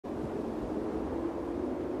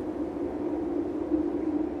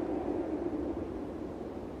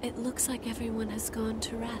It looks like everyone has gone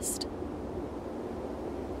to rest.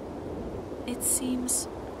 It seems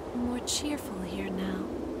more cheerful here now.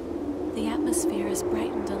 The atmosphere has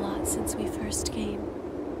brightened a lot since we first came.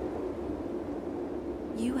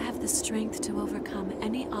 You have the strength to overcome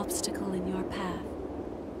any obstacle in your path.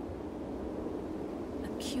 A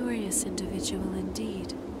curious individual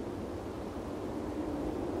indeed.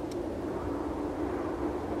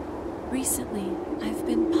 Recently, I've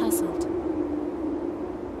been puzzled.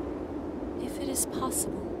 If it is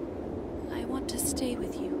possible, I want to stay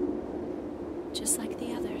with you, just like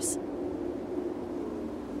the others.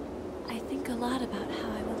 I think a lot about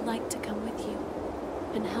how I would like to come with you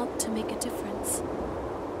and help to make a difference.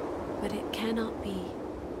 But it cannot be.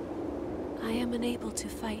 I am unable to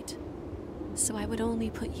fight, so I would only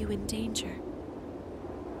put you in danger.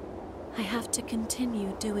 I have to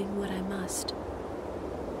continue doing what I must.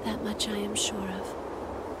 That much I am sure of.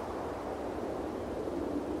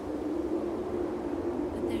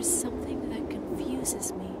 But there's something that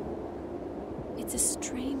confuses me. It's a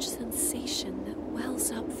strange sensation that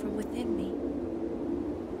wells up from within me.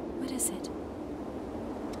 What is it?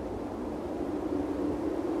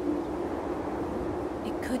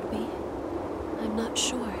 It could be. I'm not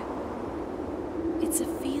sure. It's a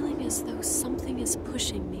feeling as though something is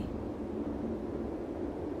pushing me.